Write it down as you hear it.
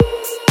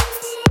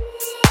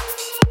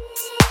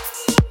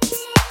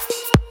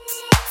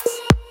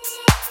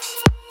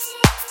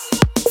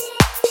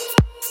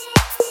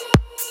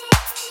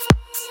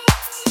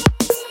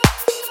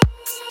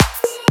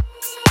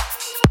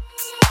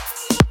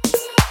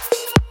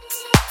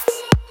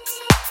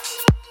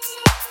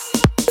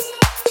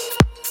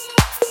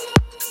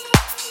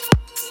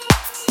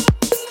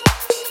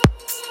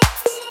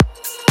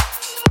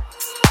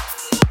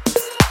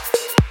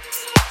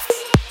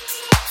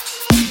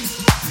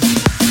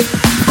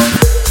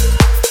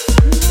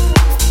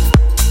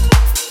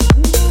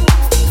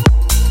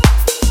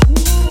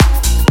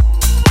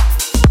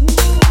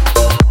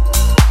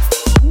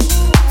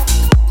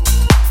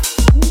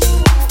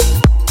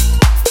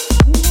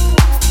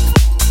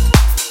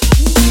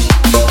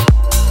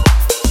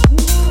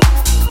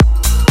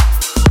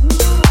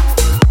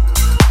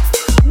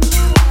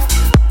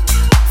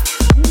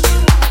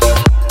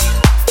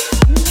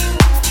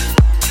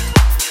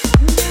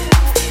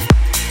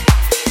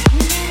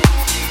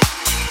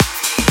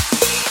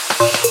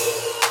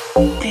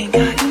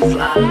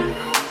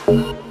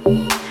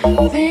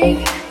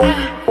Think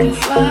I can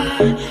fly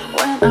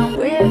when I'm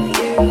with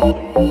you.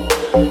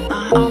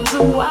 My arms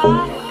are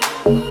wide,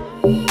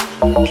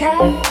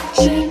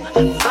 catching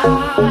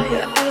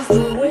fire as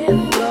the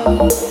wind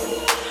blows.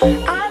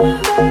 I know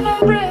that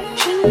I'm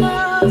rich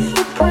enough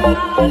for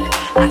pride.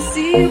 I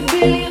see $1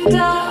 billion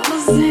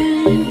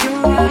in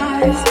your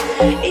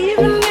eyes.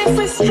 Even if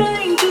we're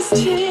strangers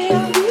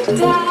till we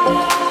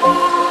die.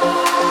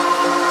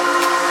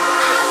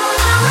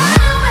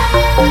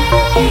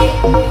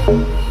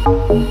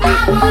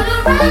 I wanna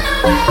run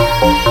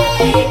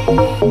away,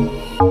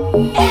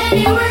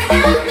 anywhere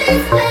in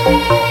this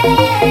place.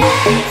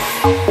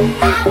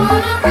 I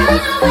wanna run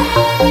away.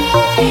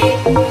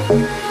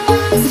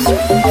 It's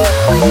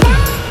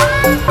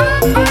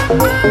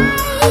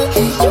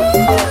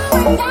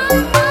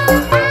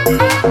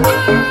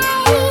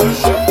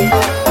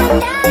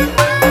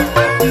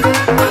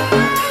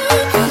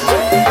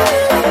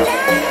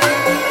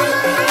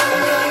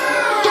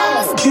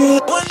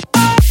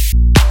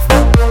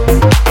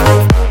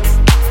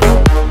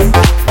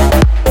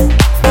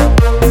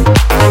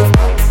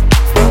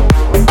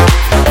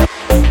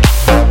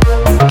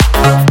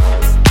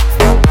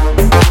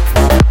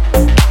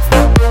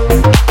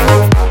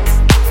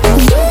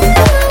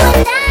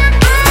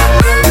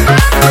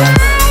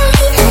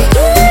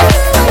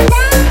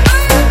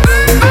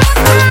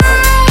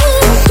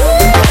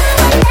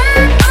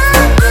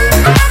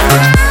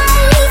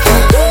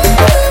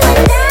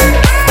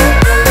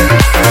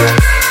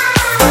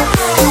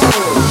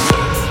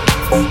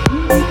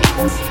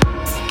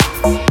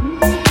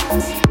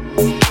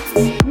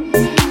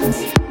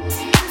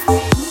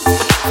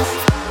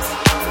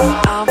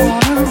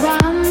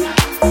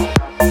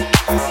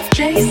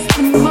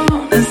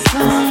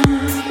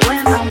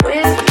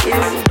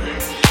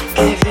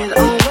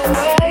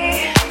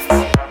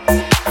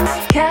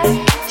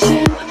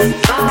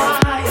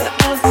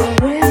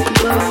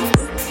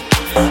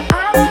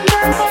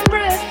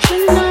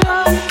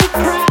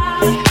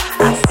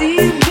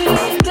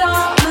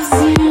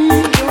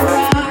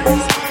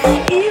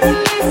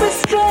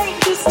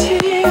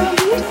you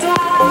and I.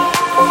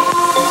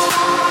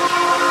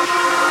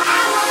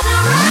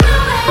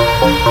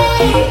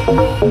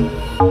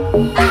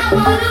 I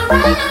wanna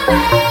run away.